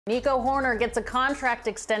Nico Hoerner gets a contract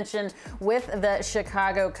extension with the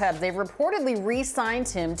Chicago Cubs. They've reportedly re-signed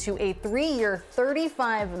him to a 3-year,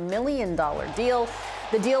 $35 million deal.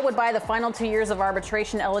 The deal would buy the final 2 years of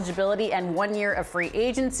arbitration eligibility and 1 year of free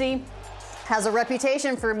agency. Has a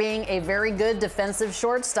reputation for being a very good defensive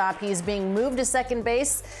shortstop. He's being moved to second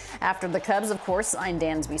base after the Cubs, of course, signed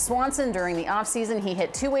Dansby Swanson during the offseason. He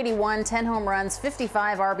hit .281, 10 home runs,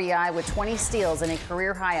 55 RBI with 20 steals and a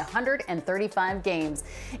career-high 135 games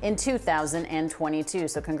in 2022.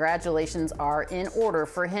 So congratulations are in order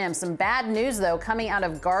for him. Some bad news, though, coming out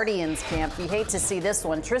of Guardians camp. You hate to see this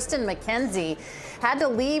one. Triston McKenzie had to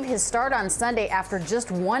leave his start on Sunday after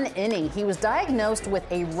just 1 inning. He was diagnosed with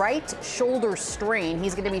a right shoulder strain.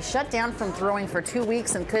 He's going to be shut down from throwing for 2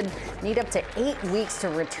 weeks and could need up to 8 weeks to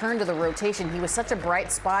return to the rotation. He was such a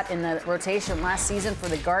bright spot in the rotation last season for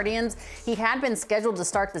the Guardians. He had been scheduled to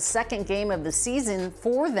start the second game of the season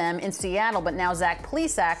for them in Seattle, but now Zach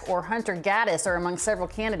Plesac or Hunter Gaddis are among several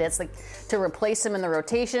candidates to replace him in the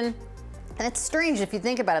rotation. And it's strange if you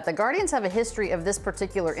think about it. The Guardians have a history of this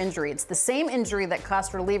particular injury. It's the same injury that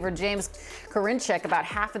cost reliever James Karinchak about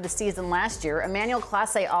half of the season last year. Emmanuel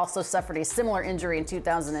Clase also suffered a similar injury in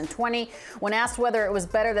 2020. When asked whether it was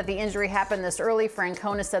better that the injury happened this early,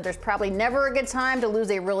 Francona said there's probably never a good time to lose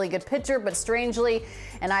a really good pitcher, but strangely,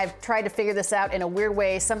 and I've tried to figure this out in a weird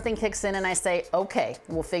way, something kicks in and I say, okay,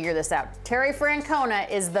 we'll figure this out. Terry Francona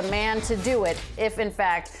is the man to do it if, in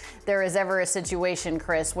fact, there is ever a situation,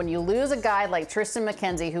 Chris, when you lose a guy like Triston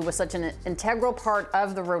McKenzie, who was such an integral part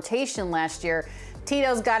of the rotation last year.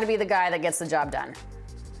 Tito's got to be the guy that gets the job done.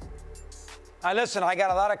 Listen, I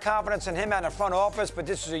got a lot of confidence in him and the front office, but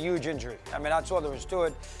this is a huge injury. I mean, that's all there is to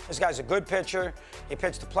it. This guy's a good pitcher. He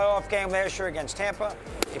pitched the playoff game last year against Tampa.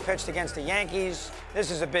 He pitched against the Yankees.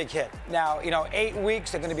 This is a big hit. Now, 8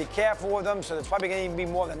 weeks, they're going to be careful with him, so it's probably going to even be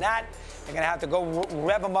more than that. They're going to have to go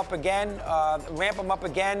rev him up again, ramp him up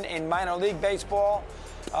again in minor league baseball.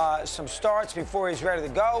 Some starts before he's ready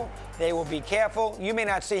to go. They will be careful. You may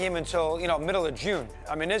not see him until, middle of June.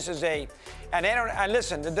 I mean, this is and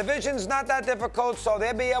listen, the division's not that difficult, so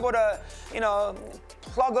they'll be able to,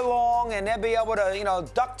 plug along and they'll be able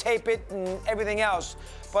to, duct tape it and everything else.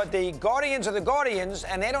 But the Guardians are the Guardians,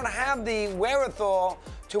 and they don't have the wherewithal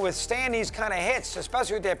to withstand these kind of hits,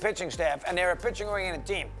 especially with their pitching staff, and they're a pitching-oriented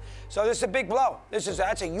team. So this is a big blow.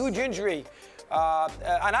 That's a huge injury.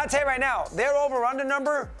 And I'll tell you right now, their over-under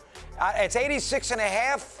number, it's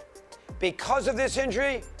 86.5. Because of this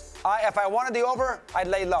injury, if I wanted the over, I'd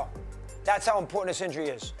lay low. That's how important this injury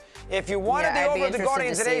is. If you wanted the over the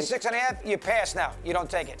Guardians at 86.5, you pass now. You don't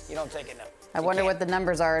take it. You don't take it now. I wonder what the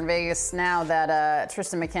numbers are in Vegas now that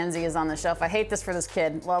Triston McKenzie is on the shelf. I hate this for this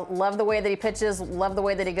kid. Well, love the way that he pitches, love the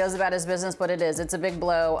way that he goes about his business, but it's a big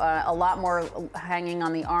blow. A lot more hanging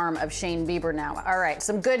on the arm of Shane Bieber now. All right,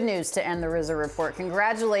 some good news to end the Rizzo Report.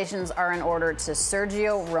 Congratulations are in order to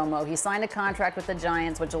Sergio Romo. He signed a contract with the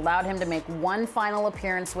Giants, which allowed him to make one final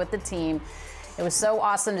appearance with the team. It was so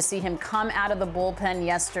awesome to see him come out of the bullpen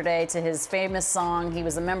yesterday to his famous song. He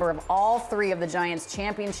was a member of all 3 of the Giants'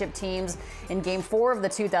 championship teams in Game 4 of the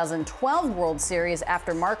 2012 World Series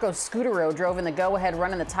after Marco Scutaro drove in the go-ahead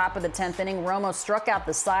run in the top of the 10th inning. Romo struck out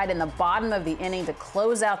the side in the bottom of the inning to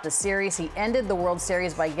close out the series. He ended the World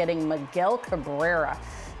Series by getting Miguel Cabrera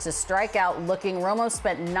to strike out looking. Romo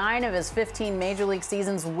spent 9 of his 15 Major League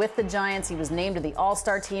seasons with the Giants. He was named to the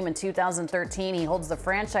All-Star team in 2013. He holds the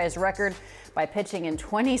franchise record by pitching in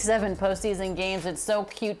 27 postseason games. It's so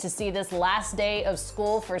cute to see this last day of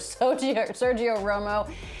school for Sergio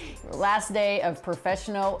Romo, last day of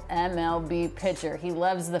professional MLB pitcher. He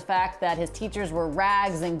loves the fact that his teachers were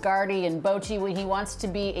Rags and Gardy and Bochy. He wants to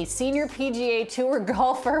be a senior PGA Tour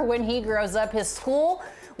golfer when he grows up. His school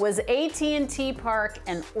was AT&T Park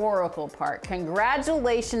and Oracle Park.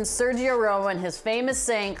 Congratulations, Sergio Romo, and his famous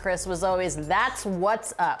saying, Chris, was always, that's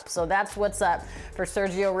what's up. So that's what's up for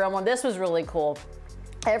Sergio Romo. This was really cool.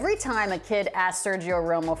 Every time a kid asked Sergio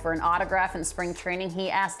Romo for an autograph in spring training, he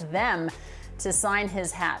asked them to sign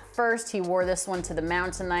his hat first. He wore this one to the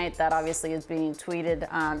mound tonight. That obviously is being tweeted.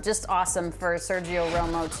 Just awesome for Sergio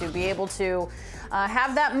Romo to be able to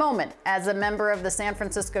have that moment as a member of the San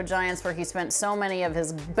Francisco Giants, where he spent so many of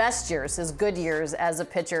his best years, his good years as a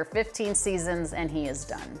pitcher, 15 seasons, and he is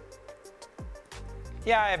done.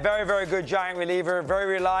 Yeah, a very, very good Giant reliever, very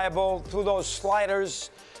reliable, threw those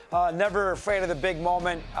sliders, never afraid of the big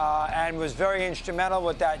moment, and was very instrumental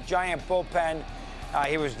with that Giant bullpen.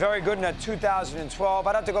 He was very good in 2012.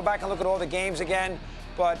 I'd have to go back and look at all the games again,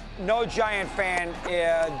 but no Giant fan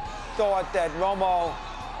thought that Romo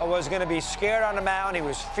was going to be scared on the mound. He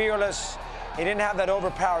was fearless. He didn't have that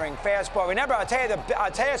overpowering fastball. Remember, I'll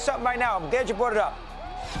tell you something right now. I'm glad you brought it up.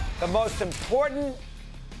 the most important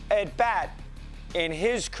at-bat in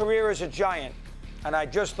his career as a Giant, and I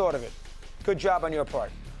just thought of it, good job on your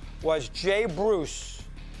part, was Jay Bruce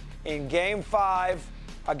in Game 5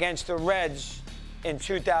 against the Reds in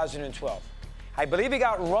 2012. I believe he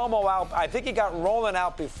got Romo out. I think he got Roland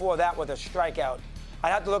out before that with a strikeout. I'd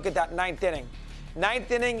have to look at that ninth inning.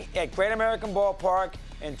 Ninth inning at Great American Ballpark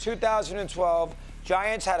in 2012.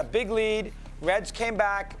 Giants had a big lead. Reds came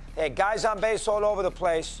back. They had guys on base all over the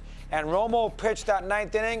place. And Romo pitched that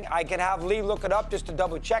ninth inning. I can have Lee look it up just to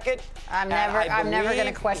double check it. I'm never going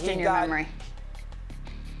to question your memory.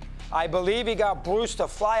 I believe he got Bruce to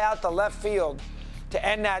fly out to left field to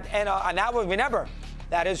end that. And that was, remember,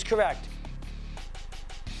 that is correct.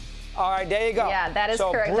 All right, there you go. Yeah, that is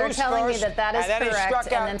correct. They're telling me that is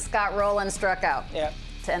correct. And then Scott Rowland struck out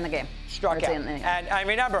to end the game. Struck out. And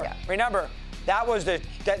remember, that was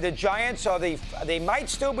the Giants are they might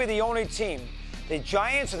still be the only team. The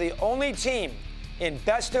Giants are the only team in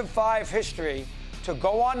best-of-5 history to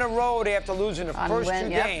go on the road after losing the first two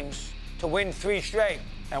games to win 3 straight.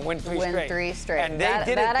 And win 3 straight. And they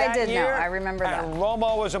did it that year. I remember that. And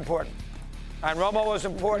Romo was important.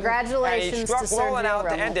 Congratulations and he struck to Roland Sergio out Romo.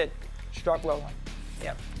 to end it. Struck Roland.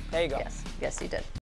 Yep. There you go. Yes, he did.